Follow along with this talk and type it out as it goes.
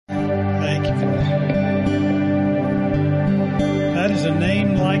That is a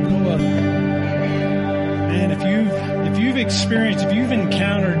name like no other. And if you've experienced, if you've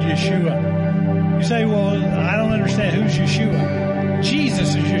encountered Yeshua, you say, well, I don't understand. Who's Yeshua?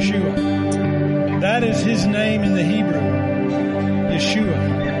 Jesus is Yeshua. That is his name in the Hebrew. Yeshua.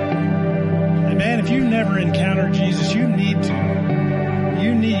 And man, if you've never encountered Jesus, you need to.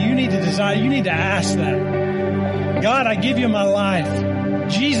 You need to desire, you need to ask that. God, I give you my life.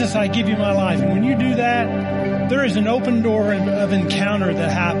 Jesus, I give you my life. And when you do that, there is an open door of encounter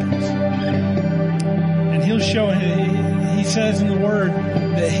that happens. And he'll show, he says in the word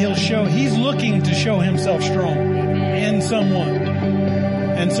that he's looking to show himself strong in someone.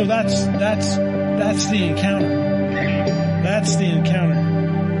 And so that's the encounter. That's the encounter.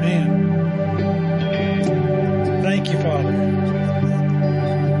 Man. Thank you, Father.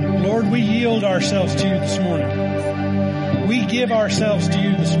 Lord, we yield ourselves to you this morning. We give ourselves to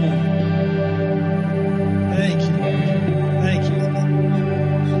you this morning. Thank you. Thank you.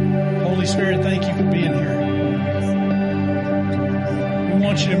 Holy Spirit, thank you for being here. We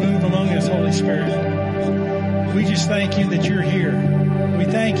want you to move among us, Holy Spirit. We just thank you that you're here. We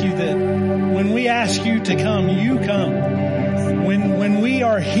thank you that when we ask you to come, you come. When we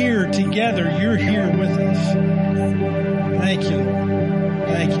are here together, you're here with us. Thank you, Lord.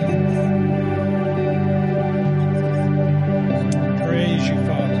 Thank you. Praise you,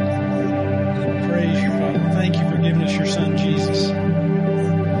 Father. Praise you, Father. Thank you for giving us your Son, Jesus.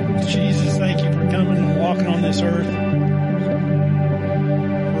 Jesus, thank you for coming and walking on this earth,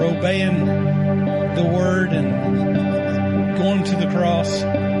 for obeying the word and going to the cross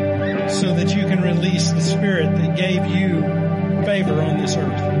so that you can release the Spirit that gave you favor on this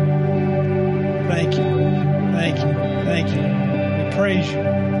earth. Thank you. Thank you. Thank you. We praise you.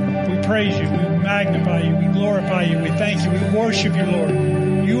 We praise you. We magnify you. We glorify you. We thank you. We worship you, Lord.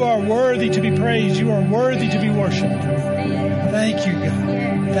 You are worthy to be praised. You are worthy to be worshiped. Thank you, God.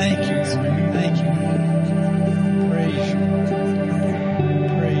 Thank you. Thank you. Praise you.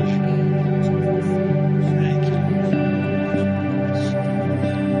 Praise you. Thank you.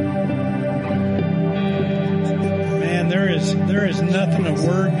 Man, there is nothing a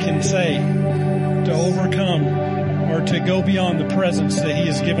word can say to overcome or to go beyond the presence that he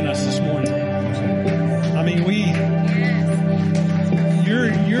has given us this morning. I mean,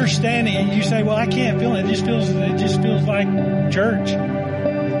 you're standing and you say, well, I can't feel it. It just feels like church.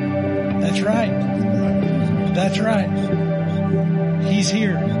 That's right. That's right. He's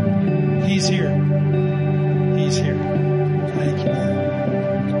here. He's here. He's here. Thank you.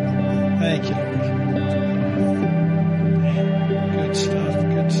 Thank you, Lord. Man, good stuff.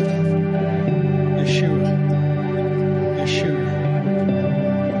 Good stuff. Yeshua.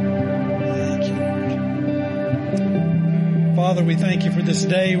 Thank you, Lord. Father, we thank you for this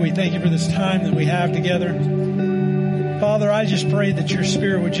day. We thank you for this time that we have together. Father, I just pray that your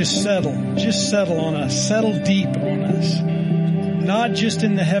Spirit would just settle on us, settle deep on us. Not just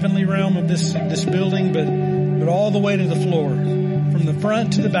in the heavenly realm of this building, but all the way to the floor, from the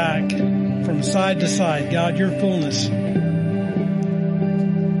front to the back, from side to side. God, your fullness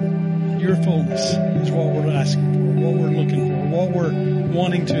is what we're asking for, what we're looking for, what we're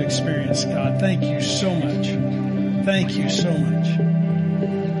wanting to experience. God, thank you so much. Thank you so much.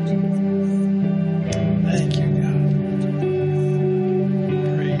 Thank you, God.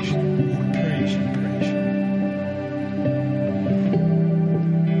 Praise you, praise you, praise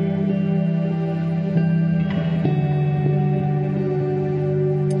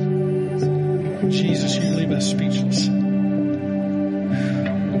you. Jesus, you leave us speechless.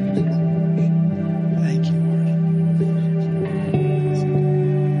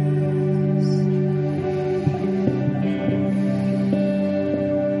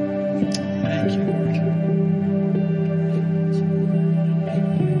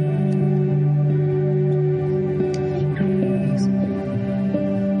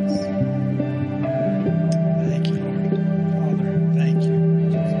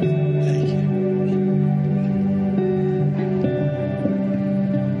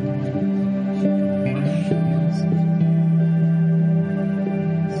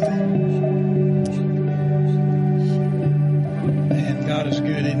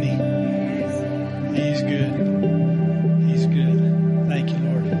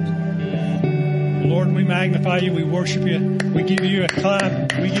 You, we worship you. We give you a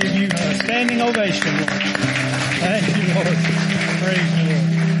clap. We give you a standing ovation, Lord. Thank you, Lord. Praise you,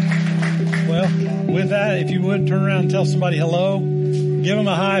 Lord. Well, with that, if you would turn around and tell somebody hello, give them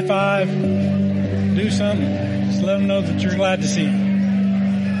a high five, do something. Just let them know that you're glad to see them.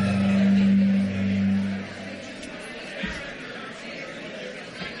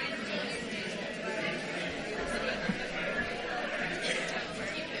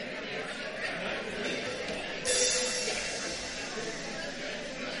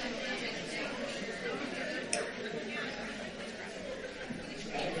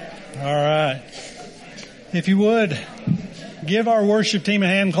 All right. If you would, give our worship team a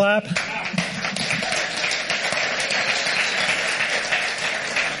hand clap.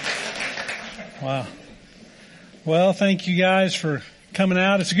 Wow. Well, thank you guys for coming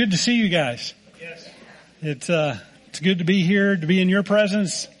out. It's good to see you guys. Yes. It's good to be here, to be in your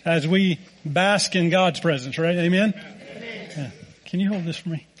presence as we bask in God's presence, right? Amen? Amen. Yeah. Can you hold this for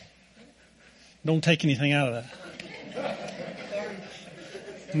me? Don't take anything out of that.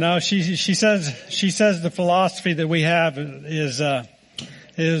 No, she says the philosophy that we have is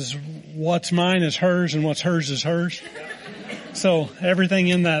what's mine is hers and what's hers is hers. So everything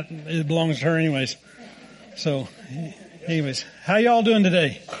in that, it belongs to her anyways. So anyways, how y'all doing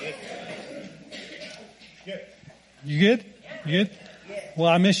today? You good? You good? Well,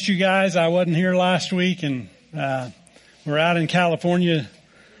 I missed you guys. I wasn't here last week, and we're out in California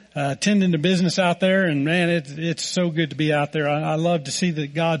tending to business out there, and man, it's so good to be out there. I love to see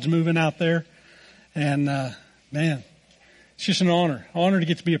that God's moving out there, and man, it's just an honor to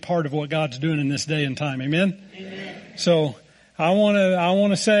get to be a part of what God's doing in this day and time. Amen. Amen. So I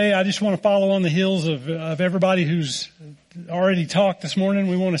want to say, I just want to follow on the heels of everybody who's already talked this morning.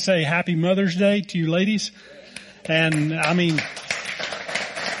 We want to say Happy Mother's Day to you ladies. And I mean,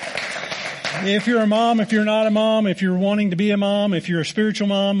 if you're a mom, if you're not a mom, if you're wanting to be a mom, if you're a spiritual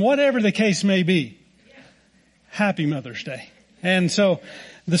mom, whatever the case may be, Happy Mother's Day. And so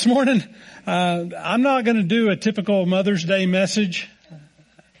this morning, I'm not going to do a typical Mother's Day message.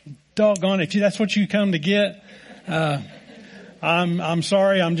 Doggone it. If that's what you come to get, I'm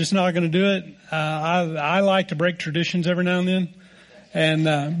sorry. I'm just not going to do it. I like to break traditions every now and then.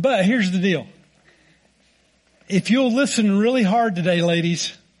 And, but here's the deal. If you'll listen really hard today,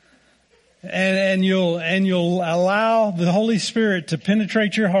 ladies, and you'll allow the Holy Spirit to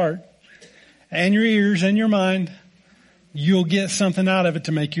penetrate your heart and your ears and your mind, you'll get something out of it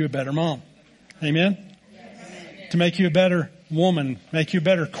to make you a better mom. Amen? Yes. To make you a better woman, make you a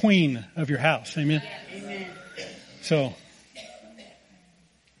better queen of your house. Amen? Amen. So,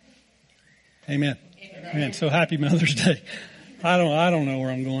 amen. Amen. So happy Mother's Day. I don't know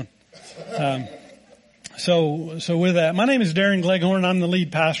where I'm going. So with that, my name is Darren Gleghorn. I'm the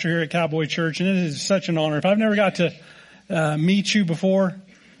lead pastor here at Cowboy Church, and it is such an honor. If I've never got to meet you before,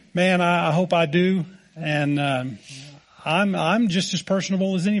 man, I hope I do. And I'm just as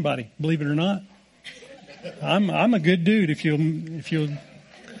personable as anybody, believe it or not. I'm a good dude. If you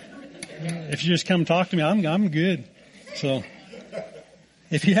just come talk to me, I'm good. So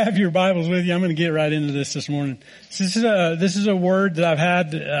if you have your Bibles with you, I'm going to get right into this morning. This is a word that I've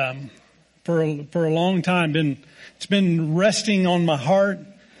had for a long time. It's been resting on my heart,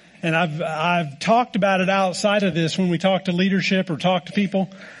 and I've talked about it outside of this when we talk to leadership or talk to people.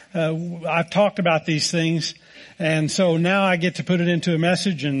 I've talked about these things, and so now I get to put it into a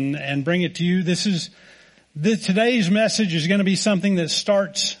message and bring it to you. Today's message is going to be something that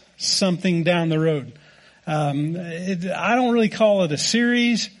starts something down the road. I don't really call it a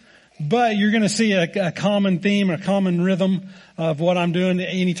series, but you're going to see a common theme, a common rhythm of what I'm doing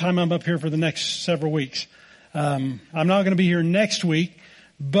anytime I'm up here for the next several weeks. I'm not going to be here next week,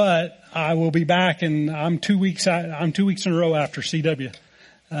 but I will be back, and I'm 2 weeks in a row after CW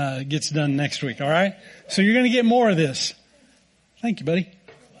gets done next week. All right, so you're going to get more of this. Thank you, buddy.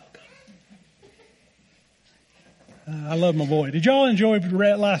 I love my boy. Did y'all enjoy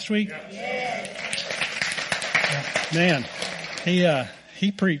Rhett last week? Yeah. Man,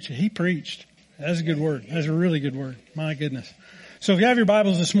 he preached. That's a good word. That's a really good word. My goodness. So if you have your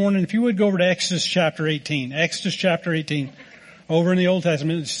Bibles this morning, if you would go over to Exodus chapter 18. Exodus chapter 18. Over in the Old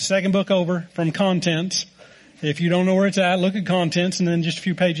Testament. It's the second book over from Contents. If you don't know where it's at, look at Contents and then just a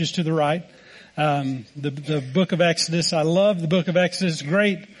few pages to the right. The book of Exodus. I love the book of Exodus.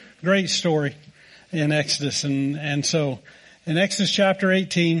 Great story in Exodus. And so in Exodus chapter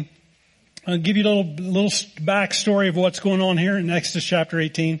 18, I'll give you a little backstory of what's going on here in Exodus chapter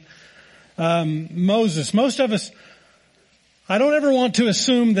 18. Moses. Most of us, I don't ever want to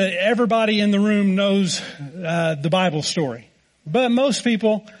assume that everybody in the room knows the Bible story. But most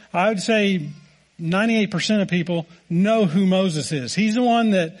people, I would say 98% of people know who Moses is. He's the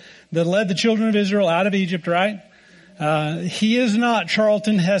one that led the children of Israel out of Egypt, right? He is not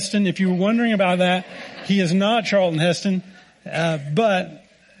Charlton Heston. If you were wondering about that, he is not Charlton Heston. But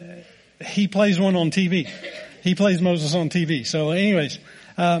he plays one on TV. He plays Moses on TV. So anyways,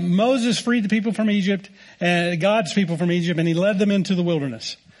 Moses freed the people from Egypt, God's people from Egypt, and he led them into the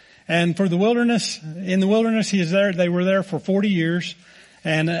wilderness. And in the wilderness, they were there for 40 years.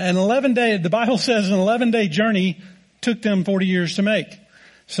 And the Bible says an 11-day journey took them 40 years to make.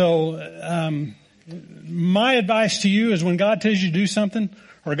 So, my advice to you is when God tells you to do something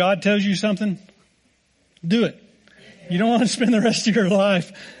or God tells you something, do it. You don't want to spend the rest of your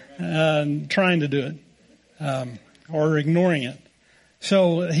life trying to do it or ignoring it.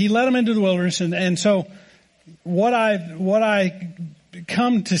 So he led them into the wilderness, and so what I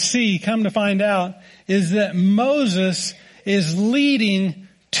come to find out is that Moses is leading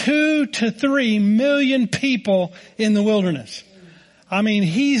 2 to 3 million people in the wilderness. I mean,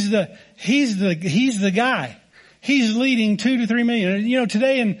 he's the guy. He's leading 2 to 3 million. You know,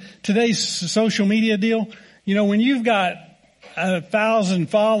 today in today's social media deal, you know, when you've got 1,000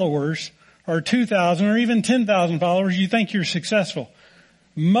 followers or 2,000 or even 10,000 followers, you think you're successful.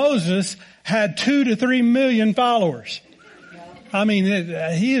 Moses had 2 to 3 million followers. I mean,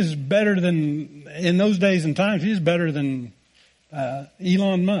 he is better than, in those days and times, he's better than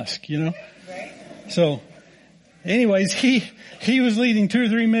Elon Musk, you know. So, anyways, he was leading 2 or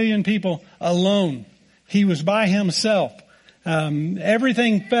 3 million people alone. He was by himself.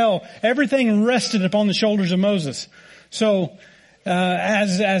 Everything rested upon the shoulders of Moses. So,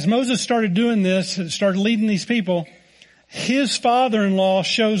 as Moses started doing this, started leading these people, his father-in-law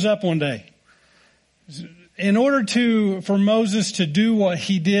shows up one day. In order for Moses to do what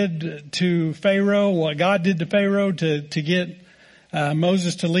he did to Pharaoh, what God did to Pharaoh to get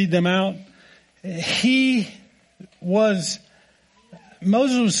Moses to lead them out, Moses was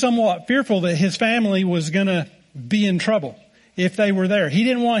somewhat fearful that his family was going to be in trouble if they were there. He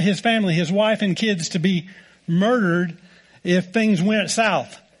didn't want his family, his wife and kids, to be murdered if things went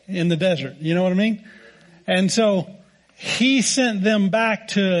south in the desert. You know what I mean? And so he sent them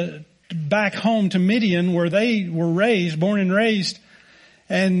back home to Midian, where they were born and raised.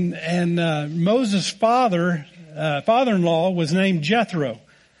 And Moses' father-in-law was named Jethro.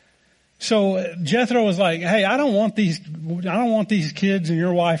 So Jethro was like, "Hey, I don't want these kids and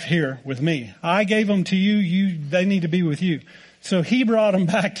your wife here with me. I gave them to you. They need to be with you." So he brought them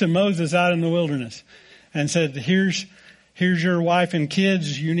back to Moses out in the wilderness and said, "Here's your wife and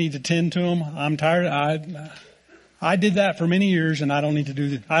kids. You need to tend to them. I'm tired. I did that for many years, and I don't need to do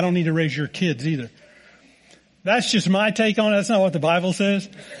that. I don't need to raise your kids either." That's just my take on it. That's not what the Bible says,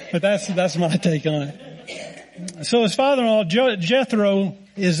 but that's my take on it. So his father-in-law, Jethro,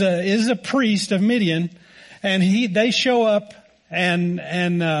 is a priest of Midian, and they show up, and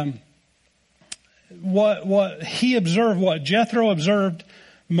what Jethro observed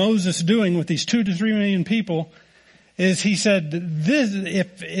Moses doing with these 2 to 3 million people is, he said,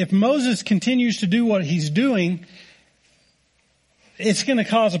 if Moses continues to do what he's doing, it's going to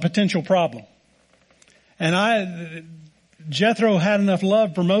cause a potential problem. And Jethro had enough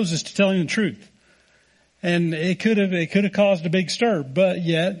love for Moses to tell him the truth. And it could have caused a big stir, but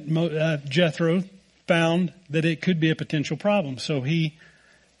yet Jethro found that it could be a potential problem. So he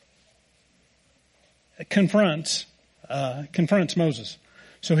confronts Moses.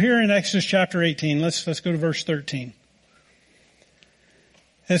 So here in Exodus chapter 18, let's go to verse 13.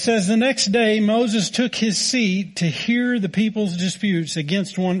 It says, "The next day Moses took his seat to hear the people's disputes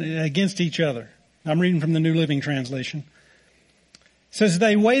against each other." I'm reading from the New Living Translation. It says,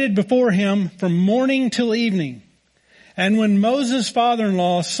 "They waited before him from morning till evening. And when Moses'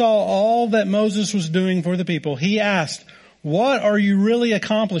 father-in-law saw all that Moses was doing for the people, he asked, 'What are you really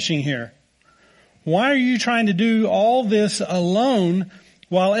accomplishing here? Why are you trying to do all this alone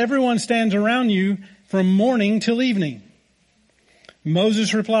while everyone stands around you from morning till evening?'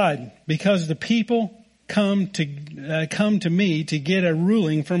 Moses replied, 'Because the people come to me to get a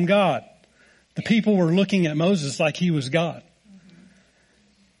ruling from God.'" The people were looking at Moses like he was God.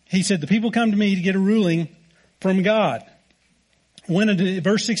 He said, "The people come to me to get a ruling from God.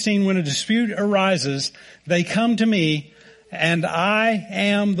 Verse 16, when a dispute arises, they come to me, and I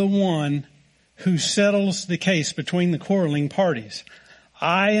am the one who settles the case between the quarreling parties.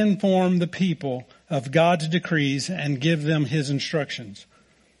 I inform the people of God's decrees and give them his instructions."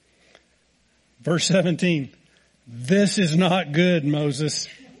 Verse 17, "This is not good, Moses,"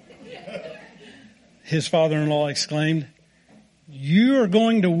 his father-in-law exclaimed. "You are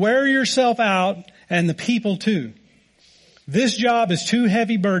going to wear yourself out, and the people too. This job is too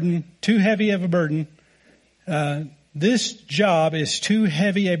heavy of a burden. This job is too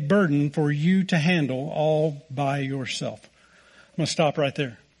heavy a burden for you to handle all by yourself." I'm going to stop right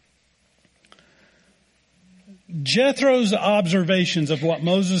there. Jethro's observations of what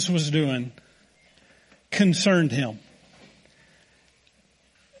Moses was doing concerned him.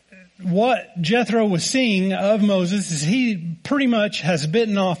 What Jethro was seeing of Moses is he pretty much has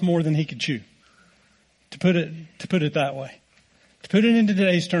bitten off more than he could chew, to put it that way. To put it into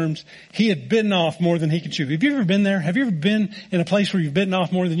today's terms, he had bitten off more than he could chew. Have you ever been there? Have you ever been in a place where you've bitten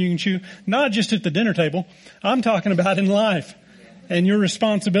off more than you can chew? Not just at the dinner table. I'm talking about in life and your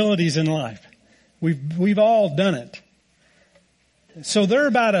responsibilities in life. We've all done it. So they're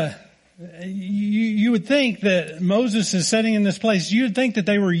about you would think that Moses is sitting in this place. You would think that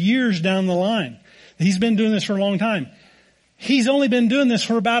they were years down the line. He's been doing this for a long time. He's only been doing this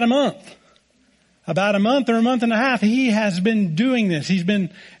for about a month. About a month or a month and a half, he has been doing this. He's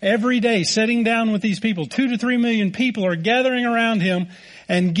been every day sitting down with these people. 2 to 3 million people are gathering around him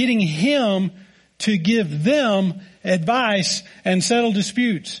and getting him to give them advice and settle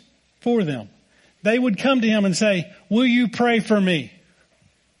disputes for them. They would come to him and say, will you pray for me?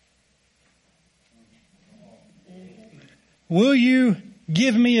 Will you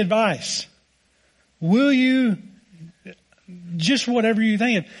give me advice? Will you, just whatever you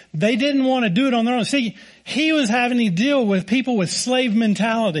think of. They didn't want to do it on their own. See, he was having to deal with people with slave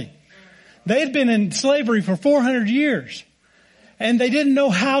mentality. They'd been in slavery for 400 years. And they didn't know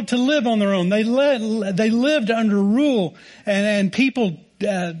how to live on their own. They lived under rule and people,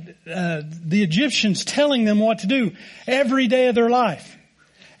 the Egyptians telling them what to do every day of their life.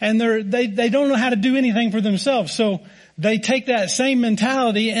 And they don't know how to do anything for themselves. So they take that same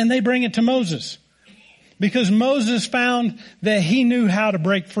mentality and they bring it to Moses. Because Moses found that he knew how to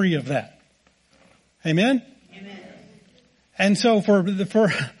break free of that. Amen? Amen. And so for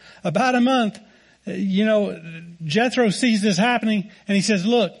about a month, Jethro sees this happening and he says,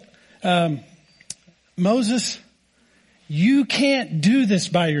 look, Moses, you can't do this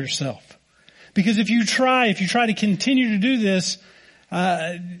by yourself. Because if you try to continue to do this,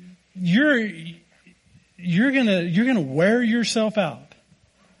 you're gonna wear yourself out.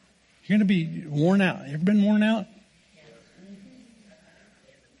 You're gonna be worn out. You ever been worn out?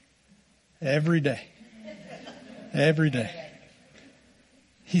 Every day. Every day.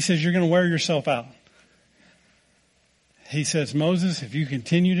 He says, you're gonna wear yourself out. He says, Moses, if you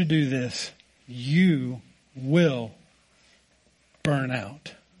continue to do this, you will burn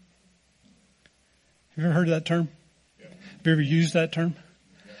out. Have you ever heard that term? Have you ever used that term?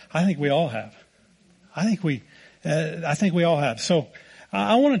 I think we all have. I think we all have. So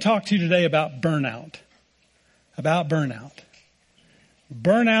I want to talk to you today about burnout. About burnout.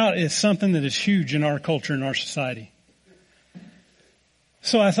 Burnout is something that is huge in our culture and our society.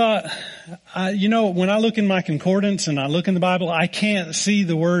 So I thought, when I look in my concordance and I look in the Bible, I can't see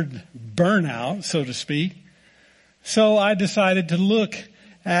the word burnout, so to speak. So I decided to look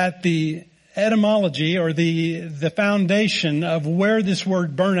at the etymology or the foundation of where this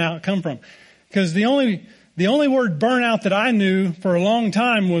word burnout come from. Because the only word burnout that I knew for a long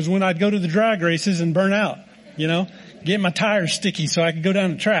time was when I'd go to the drag races and burn out, get my tires sticky so I could go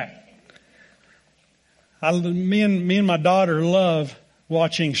down the track. Me and my daughter love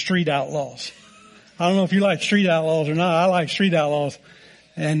watching Street Outlaws. I don't know if you like Street Outlaws or not. I like Street Outlaws.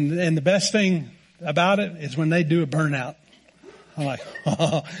 And the best thing about it is when they do a burnout. I'm like,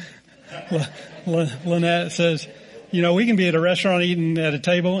 oh. Lynette says, we can be at a restaurant eating at a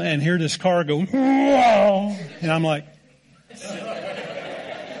table and hear this car go, whoa. And I'm like,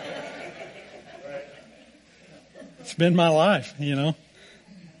 it's been my life,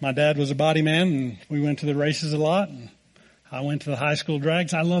 My dad was a body man and we went to the races a lot. And I went to the high school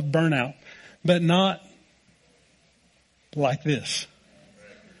drags. I love burnout, but not like this.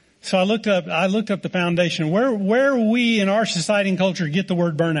 So I looked up the foundation. Where we in our society and culture get the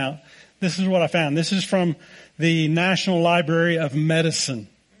word burnout. This is what I found. This is from the National Library of Medicine.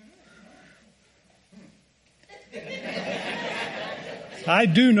 I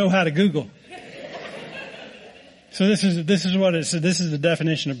do know how to Google. So this is what it said. This is the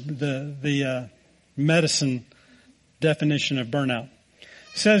definition of the medicine definition of burnout.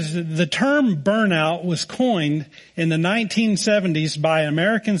 It says the term burnout was coined in the 1970s by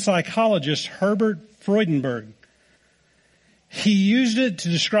American psychologist Herbert Freudenberg. He used it to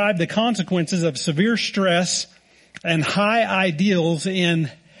describe the consequences of severe stress and high ideals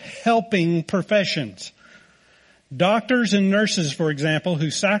in helping professions. Doctors and nurses, for example, who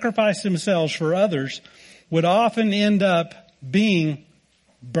sacrifice themselves for others would often end up being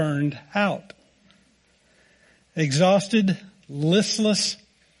burned out. Exhausted, listless,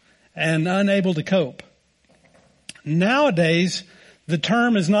 and unable to cope. Nowadays, the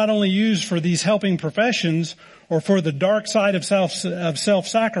term is not only used for these helping professions or for the dark side of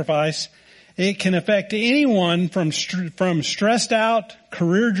self-sacrifice, it can affect anyone from stressed out,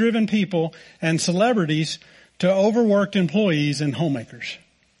 career-driven people and celebrities to overworked employees and homemakers.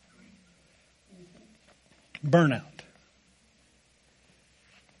 Burnout.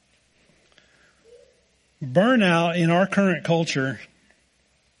 Burnout in our current culture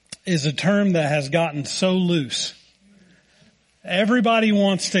is a term that has gotten so loose. Everybody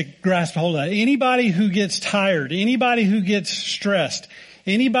wants to grasp a hold of it. Anybody who gets tired, anybody who gets stressed,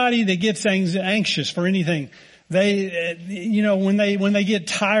 anybody that gets anxious for anything, they, when they get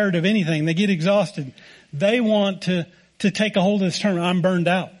tired of anything, they get exhausted, they want to take a hold of this term. I'm burned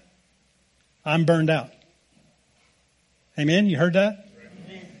out. I'm burned out. Amen? You heard that?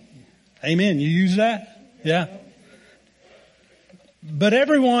 Amen. You use that? Yeah. But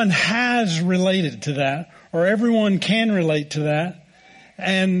everyone has related to that, or everyone can relate to that.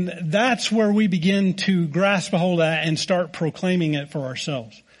 And that's where we begin to grasp a hold of that and start proclaiming it for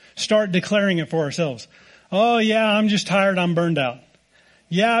ourselves. Start declaring it for ourselves. Oh yeah, I'm just tired. I'm burned out.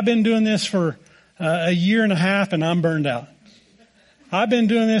 Yeah, I've been doing this for a year and a half and I'm burned out. I've been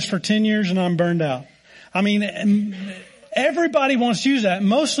doing this for 10 years and I'm burned out. I mean, everybody wants to use that.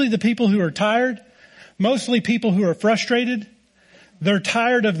 Mostly the people who are tired, mostly people who are frustrated. They're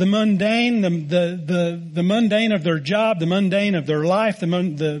tired of the mundane, the mundane of their job, the mundane of their life,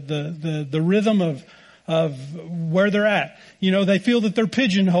 the rhythm of where they're at. They feel that they're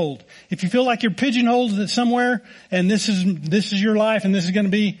pigeonholed. If you feel like you're pigeonholed somewhere and this is your life and this is going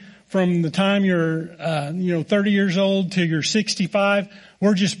to be from the time you're 30 years old to you're 65,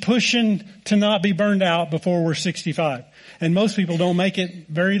 we're just pushing to not be burned out before we're 65. And most people don't make it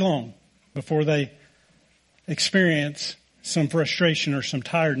very long before they experience some frustration or some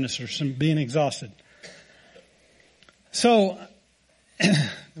tiredness or some being exhausted. So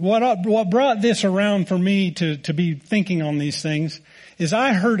what brought this around for me to be thinking on these things is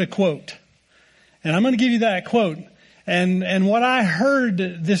I heard a quote. And I'm going to give you that quote. And what I heard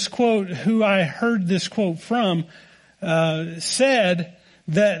this quote, who I heard this quote from, said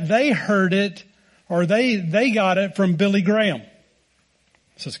that they heard it or they got it from Billy Graham.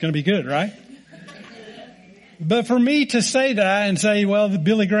 So it's going to be good, right? But for me to say that and say, well,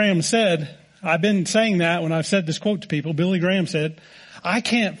 Billy Graham said, I've been saying that when I've said this quote to people, Billy Graham said, I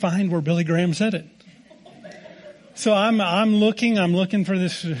can't find where Billy Graham said it. So I'm looking for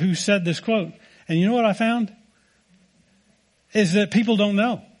this, who said this quote. And you know what I found? Is that people don't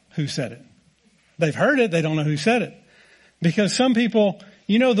know who said it. They've heard it, they don't know who said it. Because some people,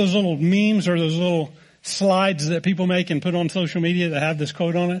 those little memes or those little slides that people make and put on social media that have this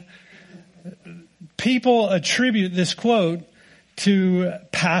quote on it? People attribute this quote to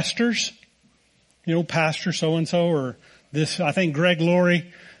pastors, pastor so-and-so, or this, I think Greg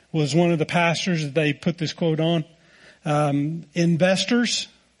Laurie was one of the pastors that they put this quote on. Investors,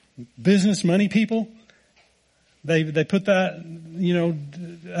 business, money people, they put that,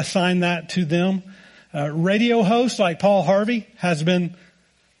 assign that to them. Radio hosts like Paul Harvey has been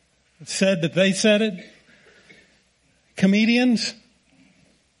said that they said it. Comedians.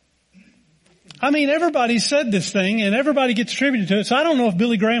 I mean, everybody said this thing and everybody gets attributed to it. So I don't know if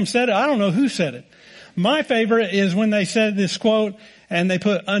Billy Graham said it. I don't know who said it. My favorite is when they said this quote and they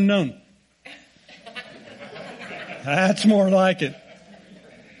put unknown. That's more like it.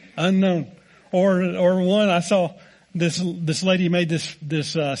 Unknown. Or one I saw this lady made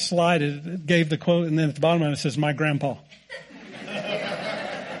this slide. It gave the quote and then at the bottom of it says, my grandpa.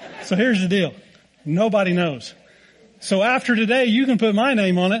 So here's the deal. Nobody knows. So after today, you can put my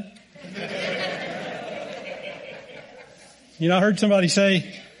name on it. I heard somebody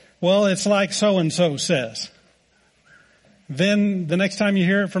say, well, it's like so-and-so says. Then the next time you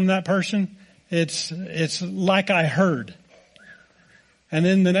hear it from that person, it's like I heard. And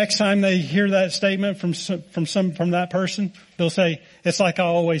then the next time they hear that statement from that person, they'll say, it's like I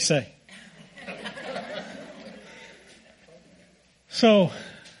always say. So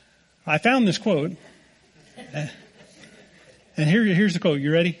I found this quote. And here's the quote.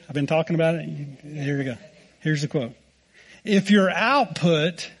 You ready? I've been talking about it. Here we go. Here's the quote. If your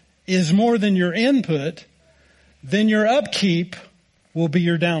output is more than your input, then your upkeep will be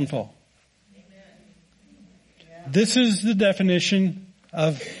your downfall. This is the definition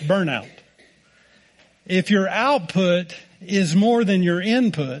of burnout. If your output is more than your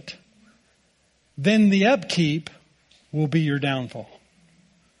input, then the upkeep will be your downfall.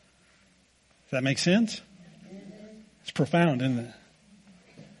 Does that make sense? It's profound, isn't it?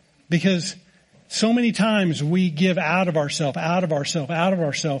 Because so many times we give out of ourselves,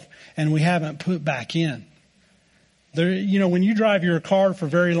 and we haven't put back in. There, when you drive your car for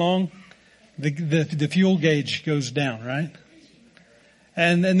very long, the fuel gauge goes down, right?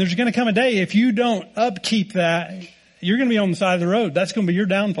 And there's going to come a day, if you don't upkeep that, you're going to be on the side of the road. That's going to be your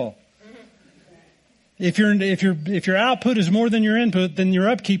downfall. If your output is more than your input, then your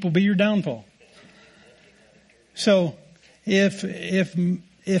upkeep will be your downfall. So if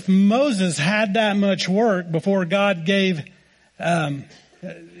if Moses had that much work before God gave,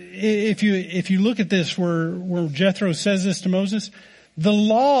 if you look at this where Jethro says this to Moses, the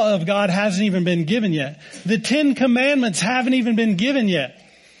law of God hasn't even been given yet. The 10 Commandments haven't even been given yet.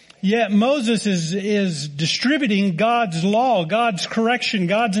 Yet Moses is distributing God's law, God's correction,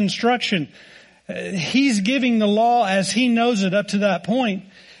 God's instruction. He's giving the law as he knows it up to that point.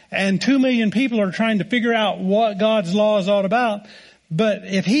 And 2 million people are trying to figure out what God's law is all about. But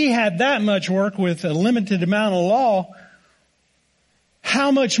if he had that much work with a limited amount of law,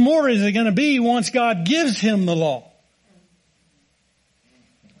 how much more is it going to be once God gives him the law?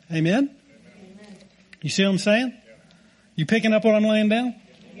 Amen? You see what I'm saying? You picking up what I'm laying down?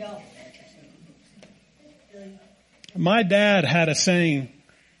 My dad had a saying,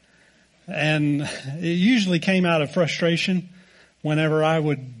 and it usually came out of frustration whenever I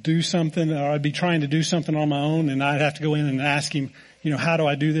would do something, or I'd be trying to do something on my own, and I'd have to go in and ask him, how do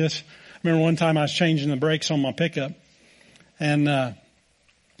I do this? I remember one time I was changing the brakes on my pickup, and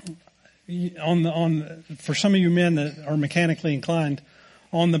for some of you men that are mechanically inclined,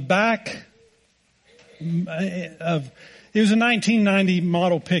 on the back of, it was a 1990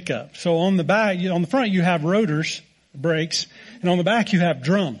 model pickup. So on the back, on the front you have rotors, brakes, and on the back you have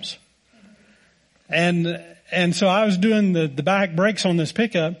drums. And so I was doing the back brakes on this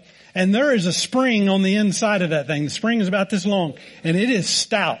pickup, and there is a spring on the inside of that thing. The spring is about this long, and it is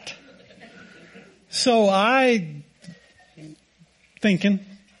stout. So thinking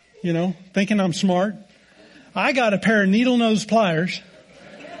I'm smart, I got a pair of needle nose pliers,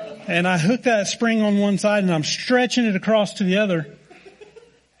 and I hooked that spring on one side, and I'm stretching it across to the other,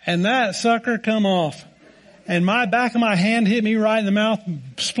 and that sucker come off. And my back of my hand hit me right in the mouth,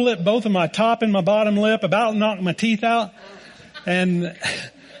 split both of my top and my bottom lip, about knocked my teeth out. And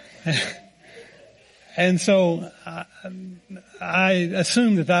so I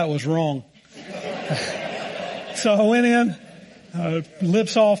assumed that was wrong. So I went in,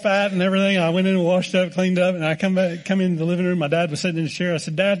 lips all fat and everything. I went in and washed up, cleaned up, and I come into the living room. My dad was sitting in his chair. I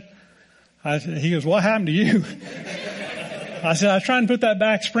said, Dad, he goes, what happened to you? I said, I was trying to put that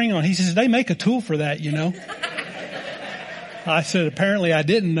back spring on. He says, they make a tool for that, I said, apparently I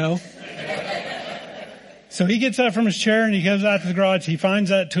didn't know. So he gets up from his chair and he goes out to the garage. He finds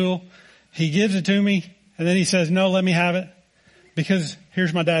that tool. He gives it to me. And then he says, no, let me have it. Because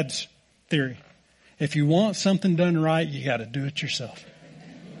here's my dad's theory. If you want something done right, you got to do it yourself.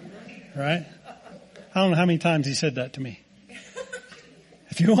 Right? I don't know how many times he said that to me.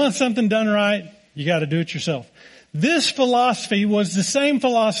 If you want something done right, you got to do it yourself. This philosophy was the same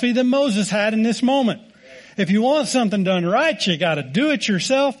philosophy that Moses had in this moment. If you want something done right, you got to do it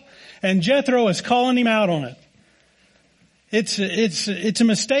yourself. And Jethro is calling him out on it. It's a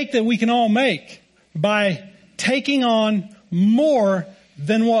mistake that we can all make by taking on more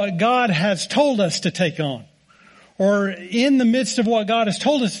than what God has told us to take on. Or in the midst of what God has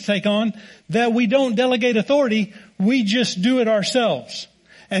told us to take on, that we don't delegate authority, we just do it ourselves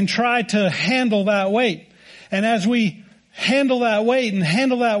and try to handle that weight. And as we handle that weight and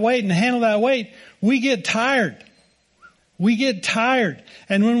handle that weight and handle that weight, we get tired. We get tired.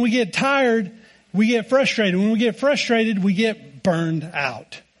 And when we get tired, we get frustrated. When we get frustrated, we get burned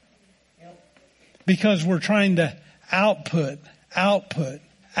out. Because we're trying to output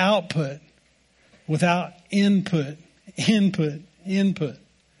without input.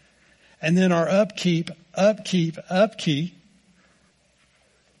 And then our upkeep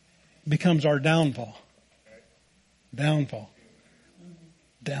becomes our downfall. Downfall.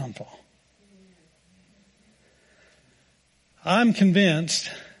 I'm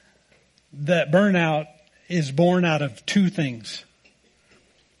convinced that burnout is born out of two things.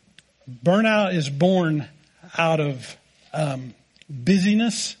 Burnout is born out of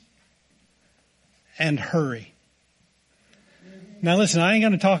busyness and hurry. Now listen, I ain't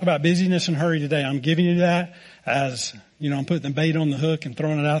going to talk about busyness and hurry today. I'm giving you that as, I'm putting the bait on the hook and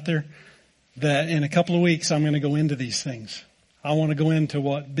throwing it out there. That in a couple of weeks I'm going to go into these things. I want to go into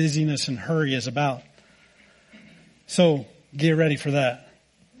what busyness and hurry is about. So get ready for that.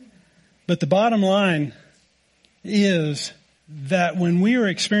 But the bottom line is that when we are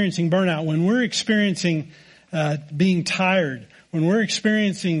experiencing burnout, when we're experiencing being tired, when we're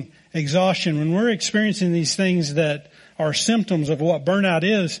experiencing exhaustion, when we're experiencing these things that are symptoms of what burnout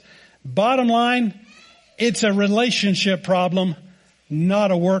is, bottom line, it's a relationship problem,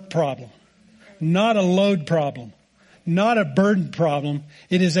 not a work problem, not a load problem, not a burden problem.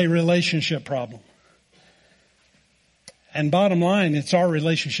 It is a relationship problem. And bottom line, it's our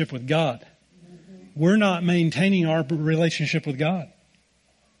relationship with God. We're not maintaining our relationship with God.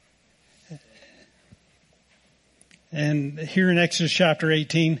 And here in Exodus chapter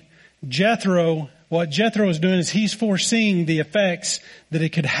 18, what Jethro is doing is he's foreseeing the effects that it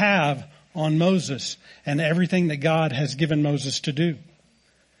could have on Moses and everything that God has given Moses to do.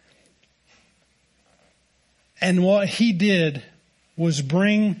 And what he did was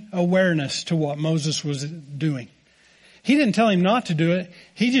bring awareness to what Moses was doing. He didn't tell him not to do it.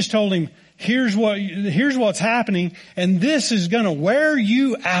 He just told him, here's what's happening, and this is going to wear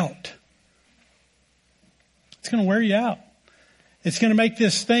you out. It's going to wear you out. It's going to make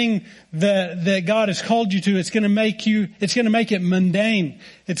this thing that God has called you to, it's going to make it mundane.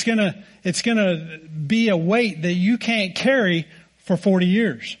 It's going to be a weight that you can't carry for 40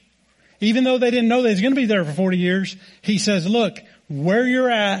 years. Even though they didn't know they was going to be there for 40 years, he says, look, where you're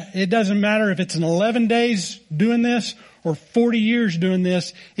at, it doesn't matter if it's an 11 days doing this or 40 years doing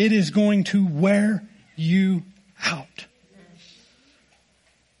this, it is going to wear you out.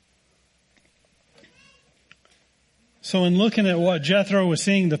 So in looking at what Jethro was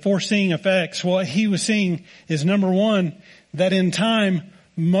seeing, the foreseeing effects, what he was seeing is, number one, that in time,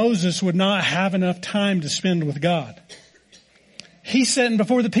 Moses would not have enough time to spend with God. He's sitting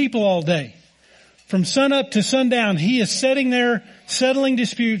before the people all day. From sunup to sundown, he is sitting there, settling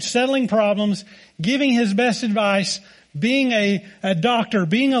disputes, settling problems, giving his best advice, being a doctor,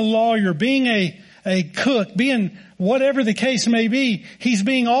 being a lawyer, being a cook, being whatever the case may be. He's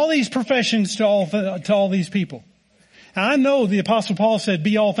being all these professions to all these people. Now, I know the Apostle Paul said,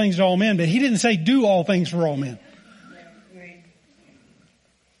 be all things to all men, but he didn't say do all things for all men.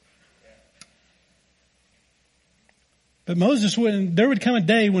 But there would come a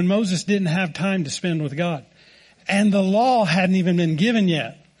day when Moses didn't have time to spend with God. And the law hadn't even been given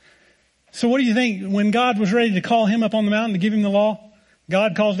yet. So what do you think? When God was ready to call him up on the mountain to give him the law,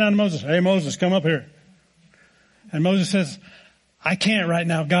 God calls down to Moses, hey Moses, come up here. And Moses says, I can't right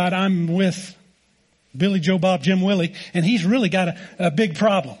now, God, I'm with Billy, Joe, Bob, Jim, Willie, and he's really got a big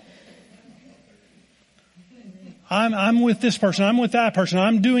problem. I'm with this person, I'm with that person,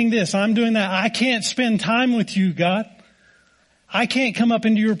 I'm doing this, I'm doing that. I can't spend time with you, God. I can't come up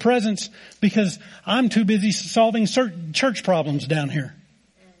into your presence because I'm too busy solving certain church problems down here.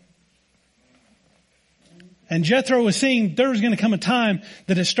 And Jethro was seeing there was going to come a time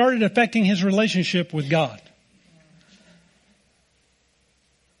that it started affecting his relationship with God.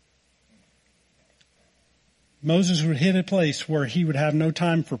 Moses would hit a place where he would have no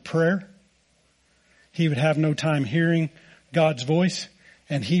time for prayer. He would have no time hearing God's voice,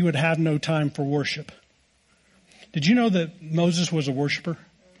 and he would have no time for worship. Did you know that Moses was a worshiper?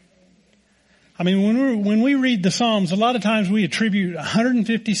 I mean, when we read the Psalms, a lot of times we attribute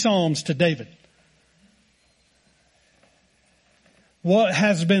 150 Psalms to David. What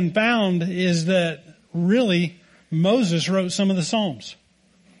has been found is that really Moses wrote some of the Psalms.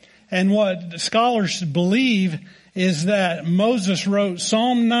 And what scholars believe is that Moses wrote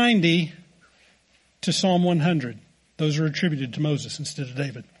Psalm 90 to Psalm 100. Those are attributed to Moses instead of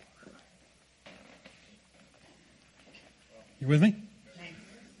David. You with me?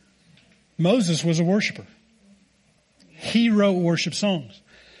 Moses was a worshiper. He wrote worship songs.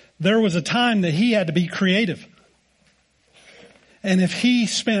 There was a time that he had to be creative. And if he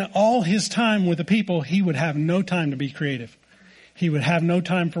spent all his time with the people, he would have no time to be creative. He would have no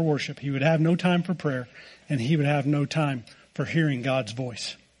time for worship. He would have no time for prayer. And he would have no time for hearing God's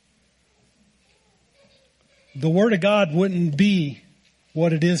voice. The Word of God wouldn't be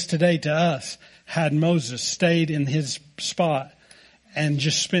what it is today to us had Moses stayed in his spot and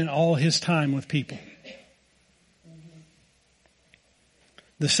just spent all his time with people.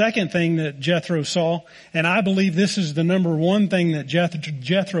 The second thing that Jethro saw, and I believe this is the number one thing that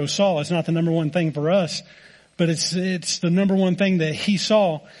Jethro saw. It's not the number one thing for us, but it's the number one thing that he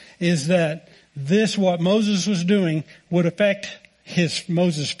saw, is that what Moses was doing would affect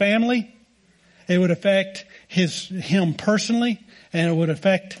Moses' family. It would affect him personally, and it would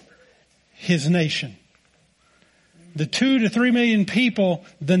affect his nation. The 2 to 3 million people,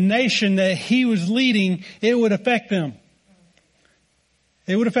 the nation that he was leading, it would affect them.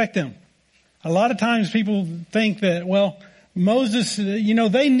 It would affect them. A lot of times people think that, well, Moses,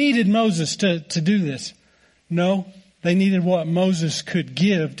 they needed Moses to do this. No, they needed what Moses could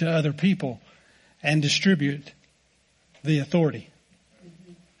give to other people and distribute the authority.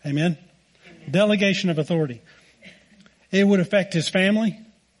 Amen? Delegation of authority. It would affect his family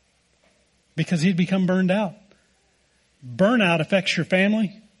because he'd become burned out. Burnout affects your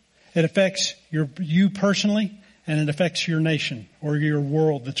family. It affects you personally, and it affects your nation or your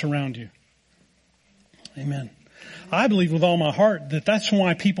world that's around you. Amen. I believe with all my heart that that's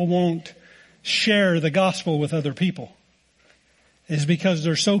why people won't share the gospel with other people, is because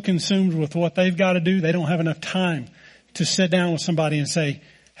they're so consumed with what they've got to do. They don't have enough time to sit down with somebody and say,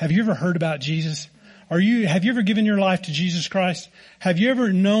 have you ever heard about Jesus? Have you ever given your life to Jesus Christ? Have you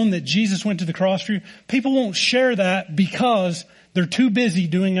ever known that Jesus went to the cross for you? People won't share that because they're too busy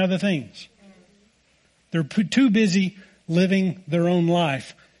doing other things. They're too busy living their own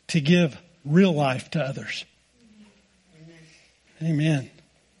life to give real life to others. Amen.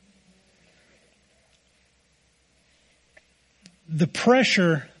 The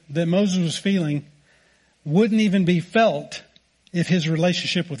pressure that Moses was feeling wouldn't even be felt if his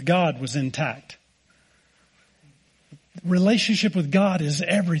relationship with God was intact. Relationship with God is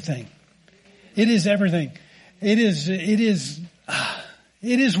everything. It is everything. It is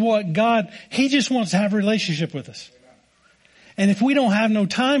what God, He just wants to have a relationship with us. And if we don't have no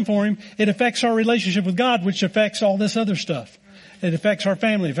time for Him, it affects our relationship with God, which affects all this other stuff. It affects our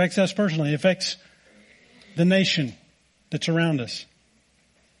family, it affects us personally, it affects the nation that's around us.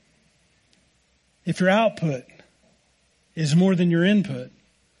 If your output is more than your input,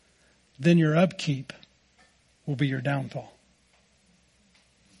 then your upkeep will be your downfall.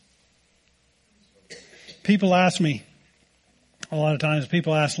 People ask me, a lot of times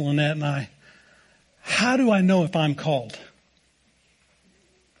people ask Lynette and I, how do I know if I'm called?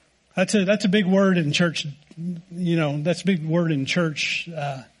 That's a big word in church, that's a big word in church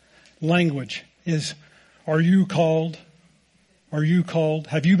language is, are you called? Are you called?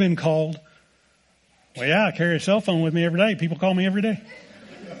 Have you been called? Well, yeah, I carry a cell phone with me every day. People call me every day.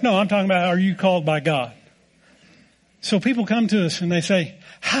 No, I'm talking about, are you called by God? So people come to us and they say,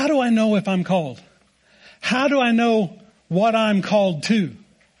 how do I know if I'm called? How do I know what I'm called to?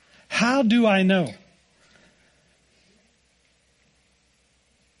 How do I know?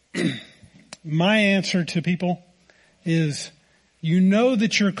 My answer to people is, you know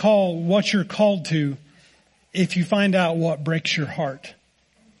that you're called, what you're called to, if you find out what breaks your heart.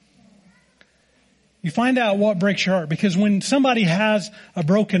 You find out what breaks your heart, because when somebody has a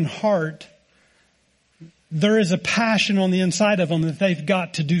broken heart, there is a passion on the inside of them that they've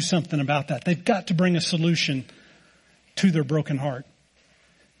got to do something about that. They've got to bring a solution to their broken heart.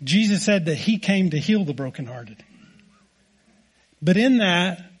 Jesus said that He came to heal the brokenhearted. But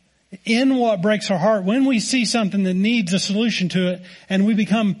in what breaks our heart, when we see something that needs a solution to it and we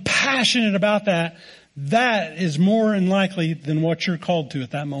become passionate about that, that is more unlikely than what you're called to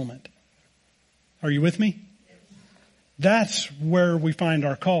at that moment. Are you with me? That's where we find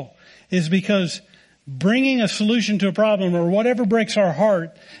our call, is because bringing a solution to a problem or whatever breaks our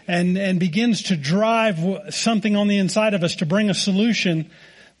heart and begins to drive something on the inside of us to bring a solution,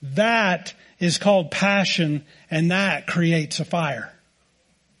 that is called passion, and that creates a fire.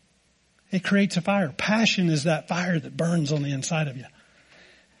 It creates a fire. Passion is that fire that burns on the inside of you.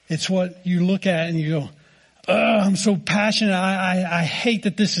 It's what you look at and you go, oh, I'm so passionate. I hate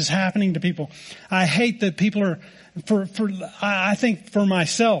that this is happening to people. I hate that people are, I think for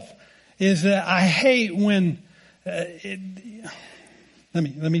myself, is that I hate when, let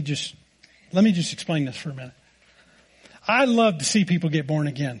me just explain this for a minute. I love to see people get born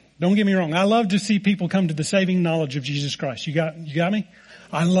again. Don't get me wrong. I love to see people come to the saving knowledge of Jesus Christ. You got me?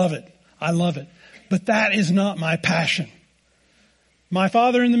 I love it. I love it. But that is not my passion. My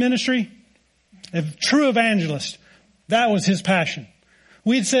father in the ministry, a true evangelist, that was his passion.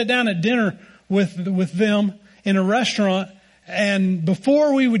 We'd sit down at dinner with them in a restaurant, and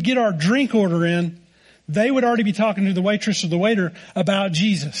before we would get our drink order in, they would already be talking to the waitress or the waiter about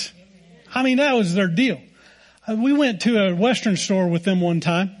Jesus. I mean, that was their deal. We went to a Western store with them one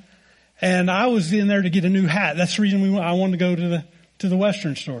time, and I was in there to get a new hat. That's the reason I wanted to go to the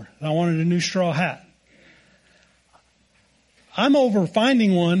Western store. I wanted a new straw hat. I'm over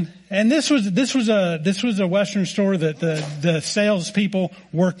finding one, and this was a Western store that the salespeople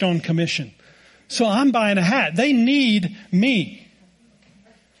worked on commission. So I'm buying a hat. They need me.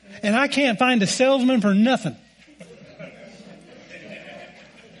 And I can't find a salesman for nothing.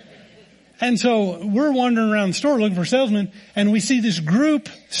 And so we're wandering around the store looking for salesmen, and we see this group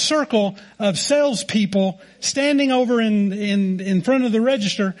circle of salespeople standing over in front of the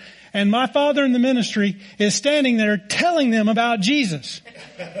register, and my father in the ministry is standing there telling them about Jesus.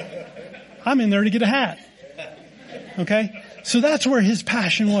 I'm in there to get a hat. Okay? So that's where his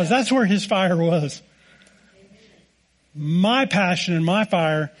passion was. That's where his fire was. My passion and my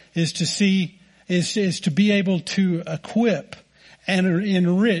fire is to be able to equip and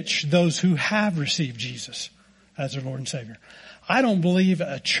enrich those who have received Jesus as their Lord and Savior. I don't believe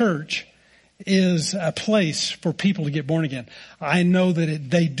a church is a place for people to get born again. I know that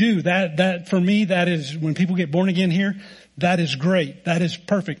they do. That for me, that is when people get born again here, that is great. That is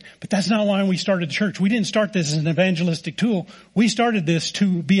perfect. But that's not why we started the church. We didn't start this as an evangelistic tool. We started this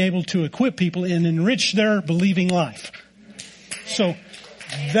to be able to equip people and enrich their believing life. So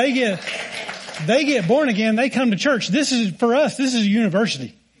they get born again. They come to church. This is, for us, this is a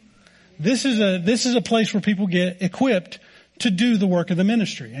university. This is a place where people get equipped to do the work of the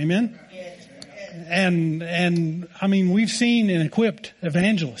ministry. Amen? And I mean, we've seen and equipped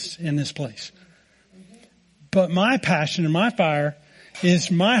evangelists in this place. But my passion and my fire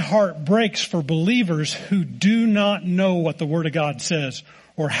is my heart breaks for believers who do not know what the Word of God says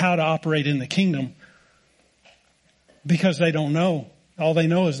or how to operate in the kingdom because they don't know. All they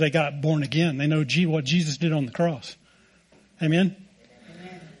know is they got born again. They know what Jesus did on the cross. Amen?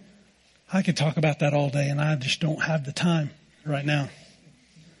 I could talk about that all day, and I just don't have the time right now.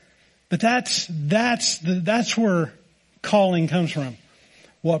 But that's where calling comes from.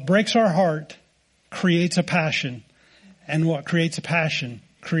 What breaks our heart creates a passion, and what creates a passion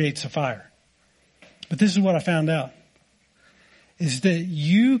creates a fire. But this is what I found out, is that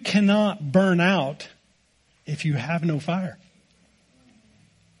you cannot burn out if you have no fire.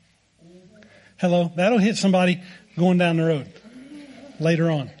 Hello? That'll hit somebody going down the road later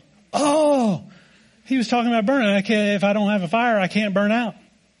on. Oh, he was talking about burning. If I don't have a fire, I can't burn out.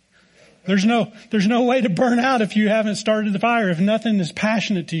 There's no way to burn out if you haven't started the fire, if nothing is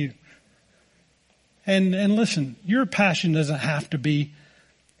passionate to you. And listen, your passion doesn't have to be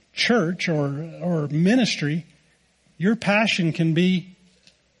church or ministry. Your passion can be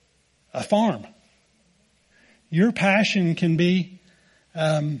a farm. Your passion can be,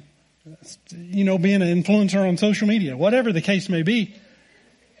 being an influencer on social media, whatever the case may be.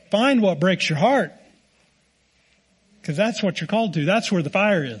 Find what breaks your heart. Because that's what you're called to. That's where the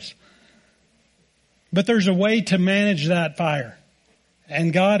fire is. But there's a way to manage that fire.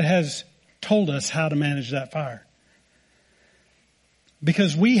 And God has told us how to manage that fire.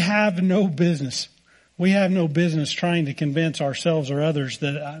 Because we have no business. We have no business trying to convince ourselves or others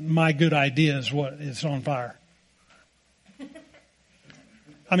that my good idea is what is on fire.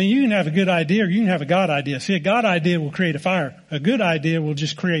 I mean, you can have a good idea or you can have a God idea. See, a God idea will create a fire. A good idea will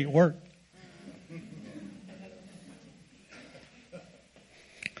just create work.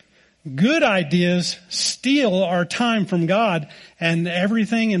 Good ideas steal our time from God and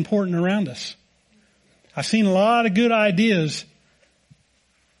everything important around us. I've seen a lot of good ideas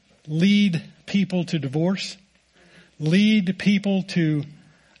lead people to divorce, lead people to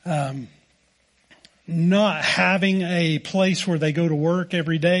not having a place where they go to work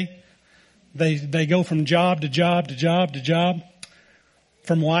every day. They go from job to job to job to job,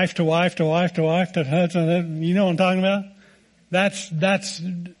 from wife to wife to wife to wife to husband. You know what I'm talking about?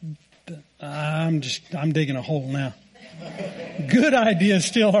 I'm digging a hole now. Good ideas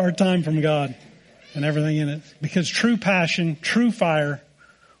steal our time from God and everything in it, because true passion, true fire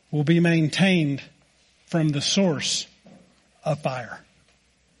will be maintained from the source of fire.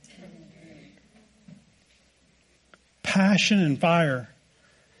 Passion and fire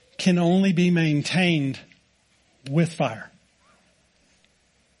can only be maintained with fire.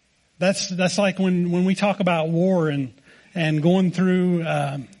 That's like when we talk about war and going through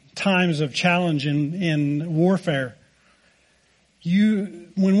times of challenge in warfare.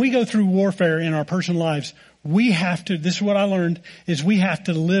 When we go through warfare in our personal lives, we have to, this is what I learned, is we have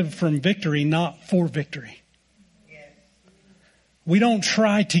to live from victory, not for victory. Yes. We don't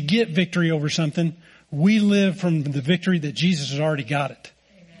try to get victory over something. We live from the victory that Jesus has already got it.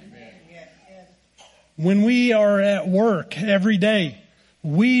 Amen. Yes. When we are at work every day,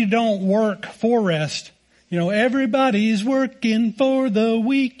 we don't work for rest. Everybody's working for the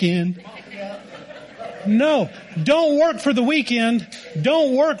weekend. No, don't work for the weekend.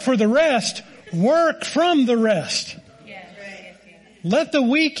 Don't work for the rest. Work from the rest. Let the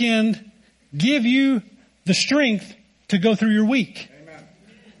weekend give you the strength to go through your week.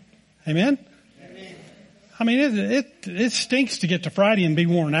 Amen? I mean, it stinks to get to Friday and be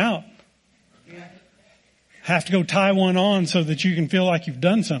worn out. Have to go tie one on so that you can feel like you've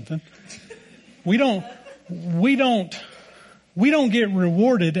done something. We don't get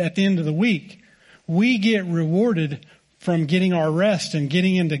rewarded at the end of the week. We get rewarded from getting our rest and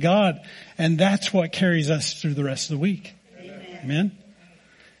getting into God. And that's what carries us through the rest of the week. Amen.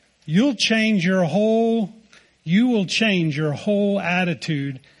 You will change your whole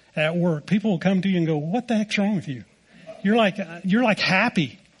attitude at work. People will come to you and go, "What the heck's wrong with you?" You're like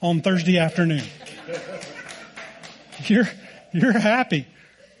happy on Thursday afternoon. You're happy.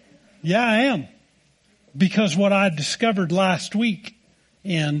 Yeah, I am. Because what I discovered last week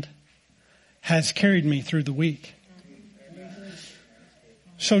has carried me through the week.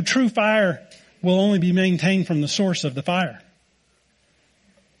 So true fire will only be maintained from the source of the fire.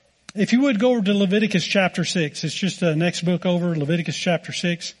 If you would go over to Leviticus chapter 6, it's just the next book over, Leviticus chapter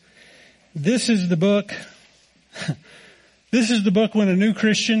 6. This is the book when a new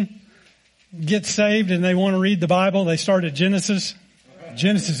Christian gets saved and they want to read the Bible. They start at Genesis.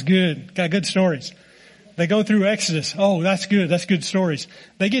 Genesis is good. Got good stories. They go through Exodus. Oh, that's good. That's good stories.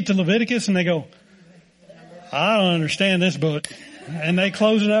 They get to Leviticus and they go, I don't understand this book. And they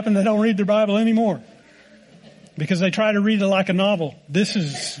close it up and they don't read their Bible anymore. Because they try to read it like a novel. This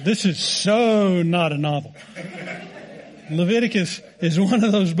is so not a novel. Leviticus is one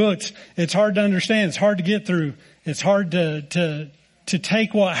of those books. It's hard to understand. It's hard to get through. It's hard to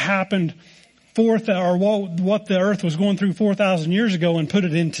take what happened what the earth was going through 4,000 years ago and put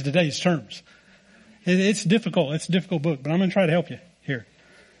it into today's terms. It's difficult. It's a difficult book, but I'm going to try to help you here.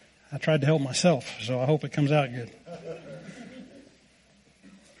 I tried to help myself, so I hope it comes out good.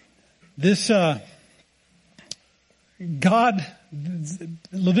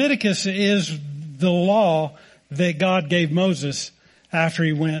 Leviticus is the law that God gave Moses after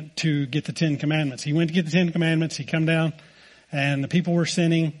he went to get the 10 Commandments. He went to get the 10 Commandments. He come down and the people were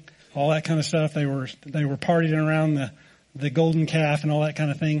sinning, all that kind of stuff. They were partying around the golden calf and all that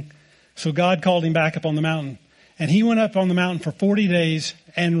kind of thing. So God called him back up on the mountain, and he went up on the mountain for 40 days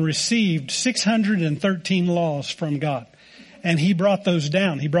and received 613 laws from God. And he brought those